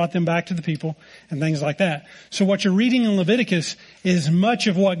down. He brought them back to the people and things like that. So what you're reading in Leviticus is much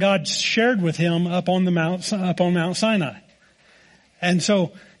of what God shared with him up on Mount Sinai. And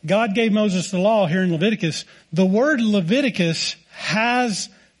so God gave Moses the law here in Leviticus. The word Leviticus has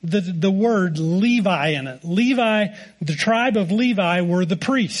the word Levi in it. Levi, the tribe of Levi, were the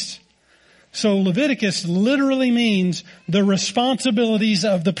priests. So Leviticus literally means the responsibilities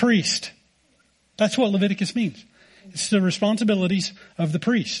of the priest. That's what Leviticus means. It's the responsibilities of the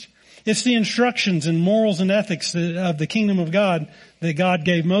priest. It's the instructions and morals and ethics of the kingdom of God that God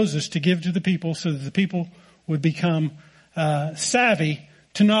gave Moses to give to the people so that the people would become savvy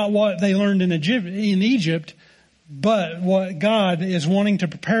to not what they learned in Egypt, but what God is wanting to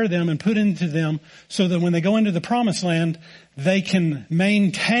prepare them and put into them so that when they go into the promised land, they can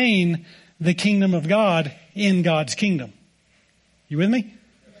maintain the kingdom of God in God's kingdom. You with me?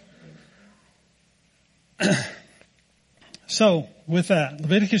 So, with that,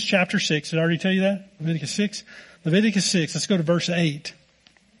 Leviticus chapter 6, did I already tell you that? Leviticus 6? Leviticus 6, let's go to verse 8.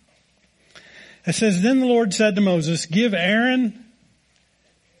 It says, Then the Lord said to Moses, give Aaron,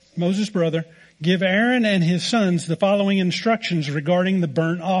 Moses' brother, give Aaron and his sons the following instructions regarding the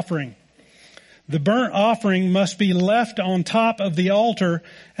burnt offering. The burnt offering must be left on top of the altar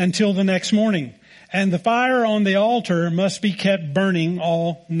until the next morning, and the fire on the altar must be kept burning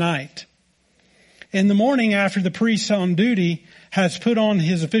all night. In the morning, after the priest on duty has put on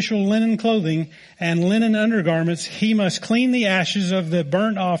his official linen clothing and linen undergarments, he must clean the ashes of the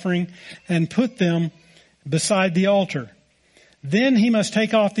burnt offering and put them beside the altar. Then he must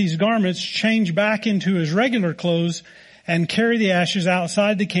take off these garments, change back into his regular clothes, and carry the ashes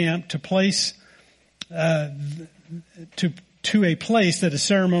outside the camp to a place that is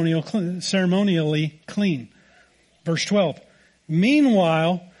ceremonially clean. Verse 12.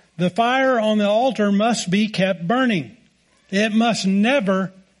 Meanwhile, the fire on the altar must be kept burning. It must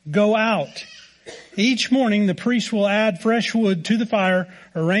never go out. Each morning the priest will add fresh wood to the fire,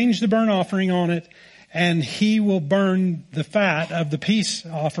 arrange the burnt offering on it, and he will burn the fat of the peace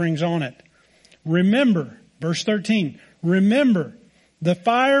offerings on it. Remember, verse 13, remember, the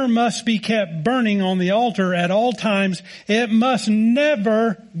fire must be kept burning on the altar at all times. It must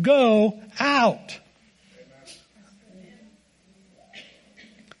never go out.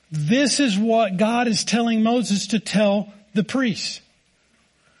 This is what God is telling Moses to tell the priests.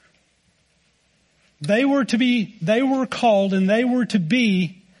 They were called and they were to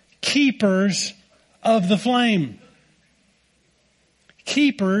be keepers of the flame.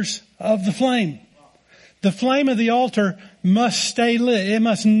 Keepers of the flame. The flame of the altar must stay lit. It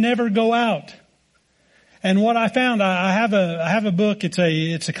must never go out. And what I found, I have a book.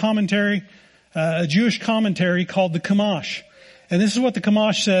 It's a commentary, a Jewish commentary called the Chumash. And this is what the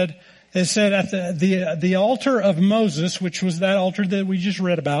Chumash said. It said at the altar of Moses, which was that altar that we just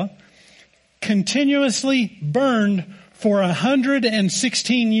read about, continuously burned for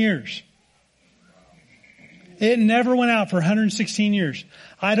 116 years. It never went out for 116 years.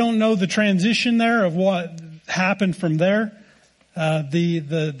 I don't know the transition there of what happened from there.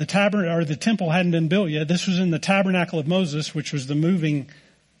 The temple hadn't been built yet. This was in the tabernacle of Moses, which was the moving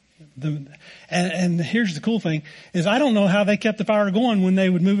and here's the cool thing, is I don't know how they kept the fire going when they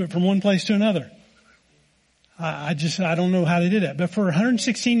would move it from one place to another. I don't know how they did that. But for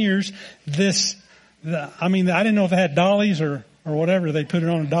 116 years, I didn't know if they had dollies or whatever. They put it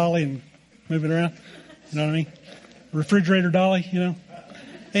on a dolly and move it around. You know what I mean? Refrigerator dolly, you know.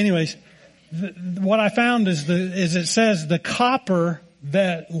 Anyways, what I found is it says the copper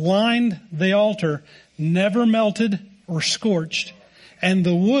that lined the altar never melted or scorched, and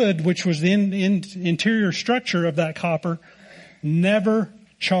the wood, which was the interior structure of that copper, never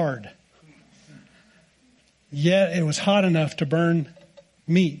charred. Yet it was hot enough to burn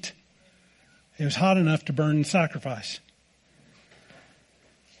meat. It was hot enough to burn sacrifice.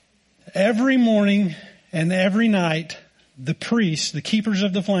 Every morning and every night, the priests, the keepers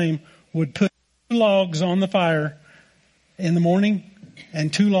of the flame, would put 2 logs on the fire in the morning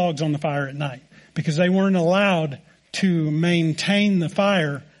and 2 logs on the fire at night, because they weren't allowed to maintain the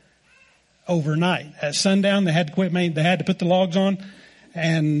fire overnight. At sundown, they had to they had to put the logs on,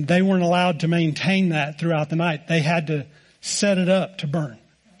 and they weren't allowed to maintain that throughout the night. They had to set it up to burn.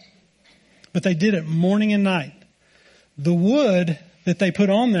 But they did it morning and night. The wood that they put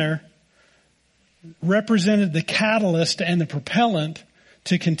on there represented the catalyst and the propellant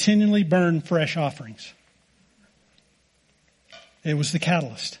to continually burn fresh offerings. It was the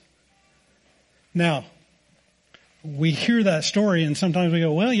catalyst. Now, we hear that story and sometimes we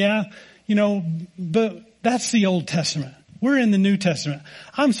go, well, yeah, but that's the Old Testament. We're in the New Testament.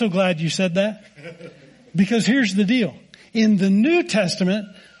 I'm so glad you said that, because here's the deal. In the New Testament,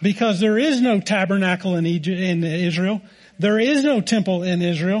 because there is no tabernacle in Israel, there is no temple in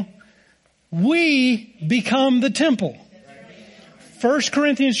Israel, we become the temple. 1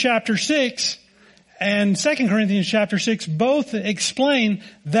 Corinthians chapter 6 and 2 Corinthians chapter 6 both explain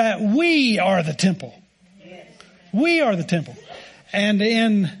that we are the temple. We are the temple. And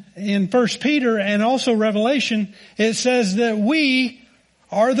in 1 Peter and also Revelation, it says that we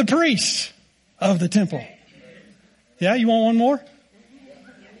are the priests of the temple. Yeah, you want one more?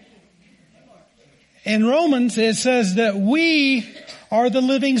 In Romans, it says that we are the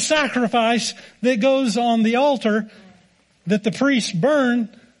living sacrifice that goes on the altar that the priests burn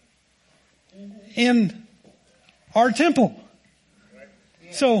in our temple.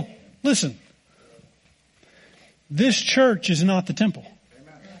 So, listen. This church is not the temple.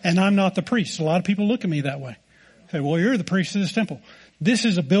 And I'm not the priest. A lot of people look at me that way. Say, well, you're the priest of this temple. This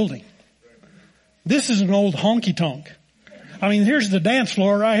is a building. This is an old honky tonk. Here's the dance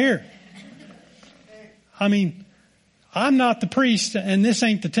floor right here. I'm not the priest and this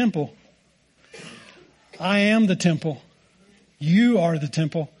ain't the temple. I am the temple. You are the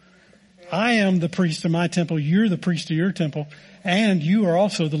temple. I am the priest of my temple. You're the priest of your temple. And you are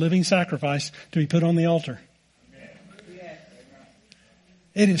also the living sacrifice to be put on the altar.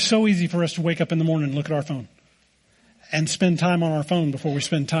 It is so easy for us to wake up in the morning and look at our phone and spend time on our phone before we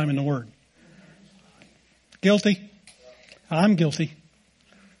spend time in the Word. Guilty. I'm guilty.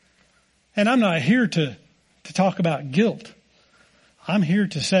 And I'm not here to talk about guilt. I'm here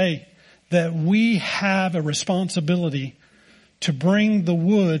to say that we have a responsibility to bring the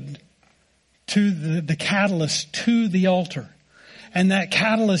wood to the catalyst to the altar. And that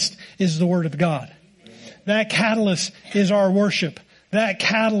catalyst is the Word of God. That catalyst is our worship. That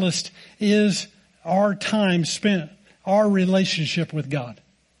catalyst is our time spent, our relationship with God.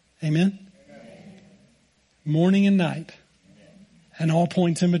 Amen? Morning and night. And all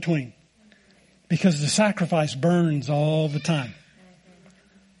points in between. Because the sacrifice burns all the time.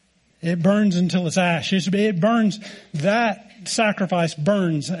 It burns until it's ash. It burns, that sacrifice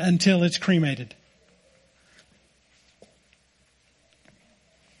burns until it's cremated.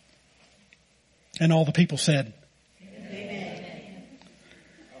 And all the people said, Amen.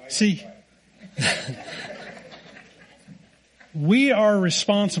 See, we are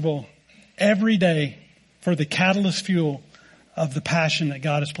responsible every day for the catalyst fuel of the passion that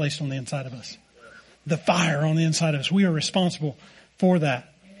God has placed on the inside of us. The fire on the inside of us. We are responsible for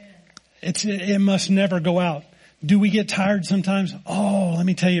that. It must never go out. Do we get tired sometimes? Oh, let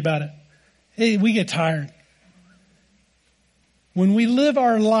me tell you about it. Hey, we get tired. When we live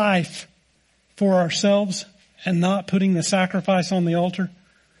our life for ourselves and not putting the sacrifice on the altar,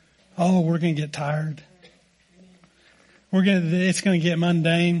 oh, we're going to get tired. It's going to get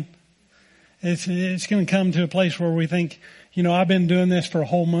mundane. It's going to come to a place where we think, I've been doing this for a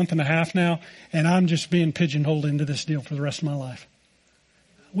whole month and a half now, and I'm just being pigeonholed into this deal for the rest of my life.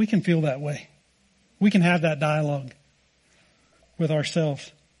 We can feel that way. We can have that dialogue with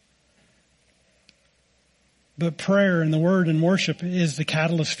ourselves. But prayer and the Word and worship is the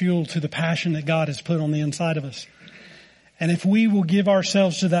catalyst fuel to the passion that God has put on the inside of us. And if we will give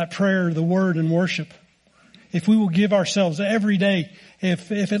ourselves to that prayer, the word, and worship, if we will give ourselves every day,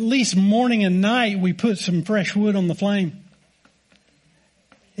 if at least morning and night we put some fresh wood on the flame,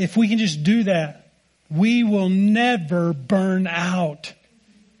 if we can just do that, we will never burn out.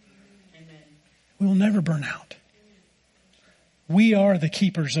 Amen. We will never burn out. We are the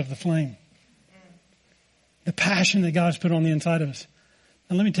keepers of the flame. The passion that God's put on the inside of us.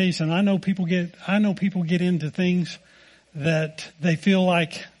 And let me tell you something. I know people get into things that they feel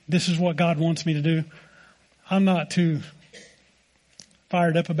like this is what God wants me to do. I'm not too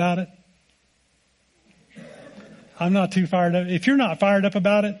fired up about it. I'm not too fired up. If you're not fired up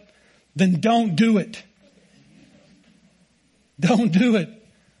about it, then don't do it. Don't do it.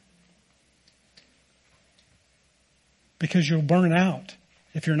 Because you'll burn out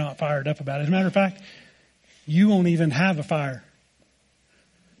if you're not fired up about it. As a matter of fact, you won't even have a fire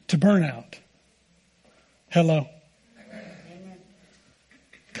to burn out. Hello.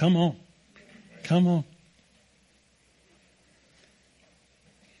 Come on. Come on.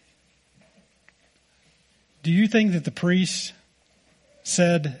 Do you think that the priest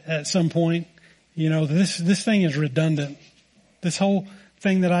said at some point, this thing is redundant. This whole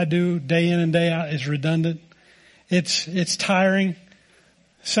thing that I do day in and day out is redundant. It's tiring.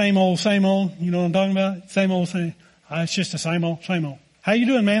 Same old, same old. You know what I'm talking about? Same old, same. It's just the same old, same old. How you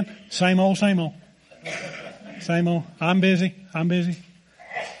doing, man? Same old, same old. Same old. I'm busy.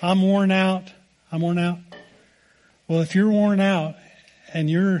 I'm worn out. Well, if you're worn out and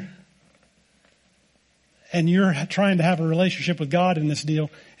you're trying to have a relationship with God in this deal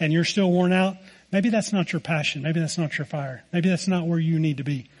and you're still worn out, maybe that's not your passion. Maybe that's not your fire. Maybe that's not where you need to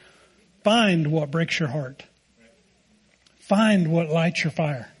be. Find what breaks your heart. Find what lights your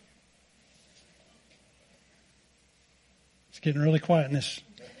fire. It's getting really quiet in this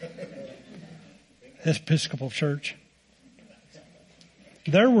Episcopal church.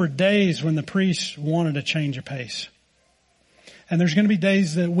 There were days when the priests wanted to change a pace. And there's going to be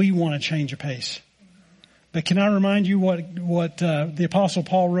days that we want to change a pace. But can I remind you what the Apostle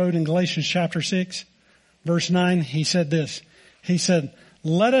Paul wrote in Galatians chapter 6, verse 9? He said this. He said,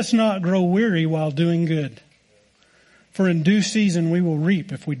 "Let us not grow weary while doing good. For in due season we will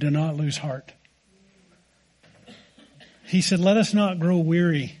reap if we do not lose heart." He said, let us not grow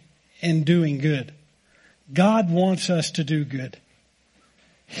weary in doing good. God wants us to do good.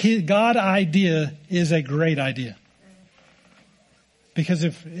 God's idea is a great idea. Because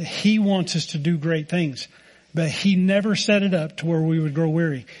if He wants us to do great things, but He never set it up to where we would grow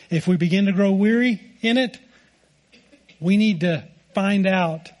weary. If we begin to grow weary in it, we need to find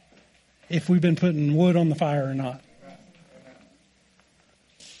out if we've been putting wood on the fire or not.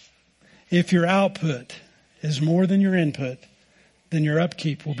 If your output is more than your input, then your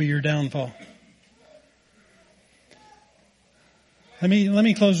upkeep will be your downfall. Let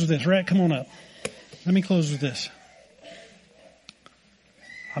me close with this. Rhett, come on up. Let me close with this.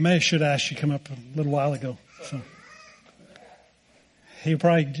 I should have asked you to come up a little while ago. So he'll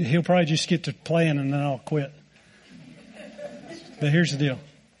probably just get to playing and then I'll quit. But here's the deal.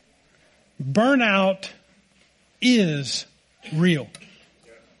 Burnout is real.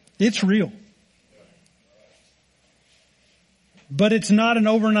 It's real. But it's not an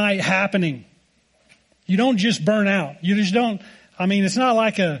overnight happening. You don't just burn out. You just don't. It's not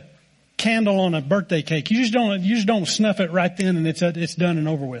like a candle on a birthday cake. You just don't snuff it right then and it's done and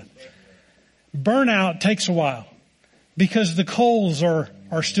over with. Burnout takes a while because the coals are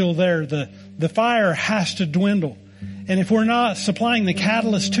still there. The fire has to dwindle. And if we're not supplying the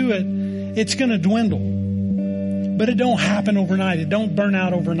catalyst to it, it's going to dwindle. But it don't happen overnight. It don't burn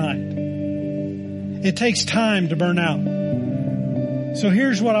out overnight. It takes time to burn out. So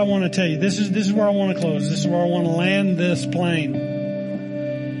here's what I want to tell you. This is where I want to close. This is where I want to land this plane.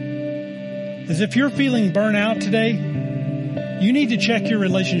 Is if you're feeling burnout today, you need to check your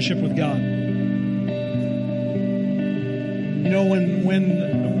relationship with God.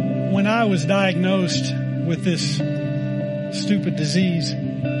 When I was diagnosed with this stupid disease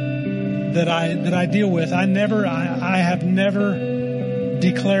that I deal with, I have never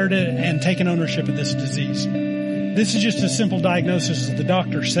declared it and taken ownership of this disease. This is just a simple diagnosis that the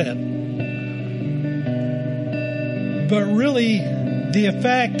doctor said. But really, the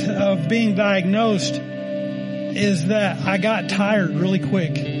effect of being diagnosed is that I got tired really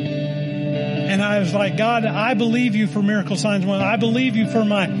quick. And I was like, God, I believe you for miracle signs. I believe you for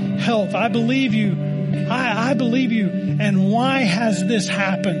my health. I believe you. I believe you. And why has this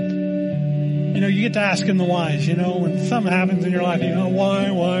happened? You get to asking the whys, when something happens in your life, why?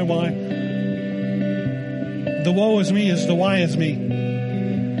 The woe is me is the why is me.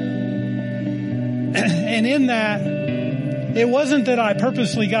 And in that, It wasn't that I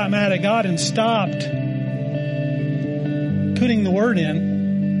purposely got mad at God and stopped putting the word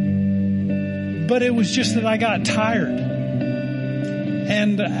in, but it was just that I got tired.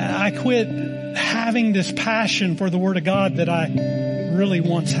 And I quit having this passion for the Word of God that I really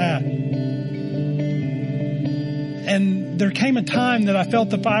once had. And there came a time that I felt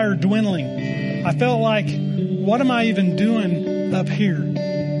the fire dwindling. I felt like, what am I even doing up here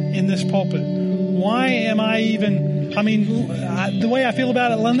in this pulpit? Why am I even, the way I feel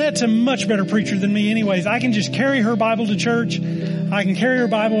about it, Lynette's a much better preacher than me anyways. I can just carry her Bible to church. I can carry her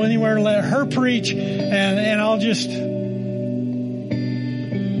Bible anywhere, let her preach, and I'll just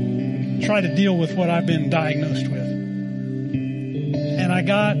try to deal with what I've been diagnosed with. And I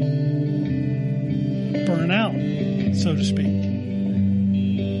got burnout, so to speak.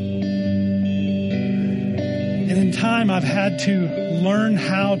 And in time, I've had to learn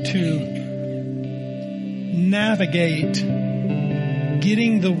how to navigate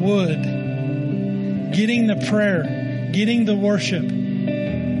getting the wood, getting the prayer, getting the worship,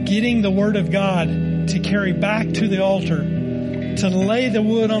 getting the Word of God to carry back to the altar, to lay the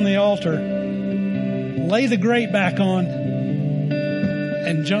wood on the altar, lay the grate back on,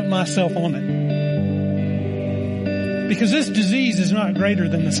 and jump myself on it. Because this disease is not greater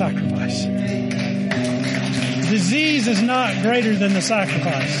than the sacrifice. Disease is not greater than the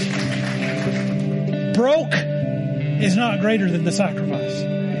sacrifice. Broke is not greater than the sacrifice.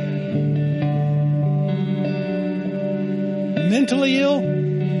 Mentally ill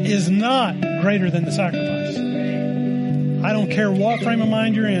is not greater than the sacrifice. I don't care what frame of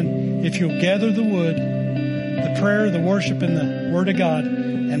mind you're in. If you'll gather the wood, the prayer, the worship, and the Word of God,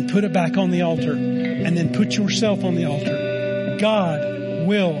 and put it back on the altar, and then put yourself on the altar, God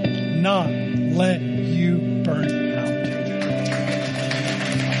will not let you burn out.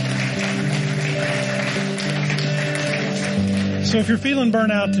 So if you're feeling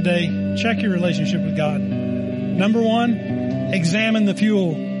burnt out today, check your relationship with God. Number one, examine the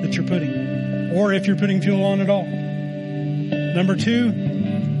fuel that you're putting, or if you're putting fuel on at all. Number two,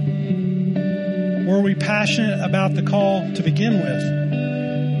 were we passionate about the call to begin with?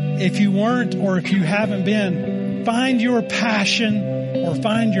 If you weren't, or if you haven't been, find your passion or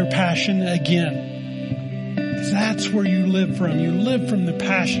find your passion again. Because that's where you live from. You live from the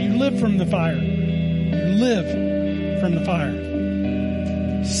passion. You live from the fire. You live from the fire.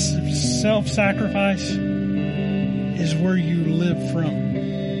 Self-sacrifice is where you live from.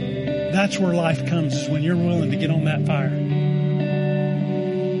 That's where life comes, is when you're willing to get on that fire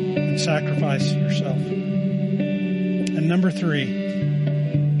and sacrifice yourself. And number three,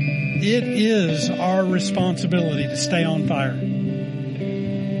 it is our responsibility to stay on fire.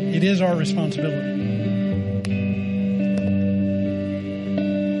 It is our responsibility.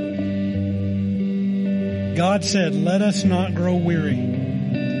 God said, let us not grow weary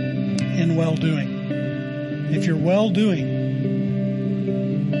in well-doing. If you're well-doing,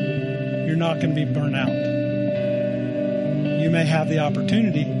 you're not going to be burnt out. You may have the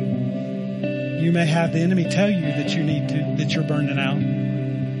opportunity. You may have the enemy tell you that that you're burning out.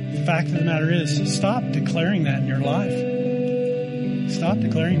 The fact of the matter is, stop declaring that in your life. Stop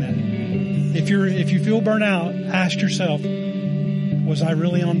declaring that. If you feel burnt out, ask yourself, was I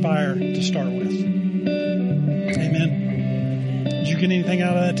really on fire to start with? Amen. Did you get anything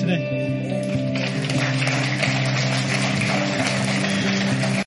out of that today?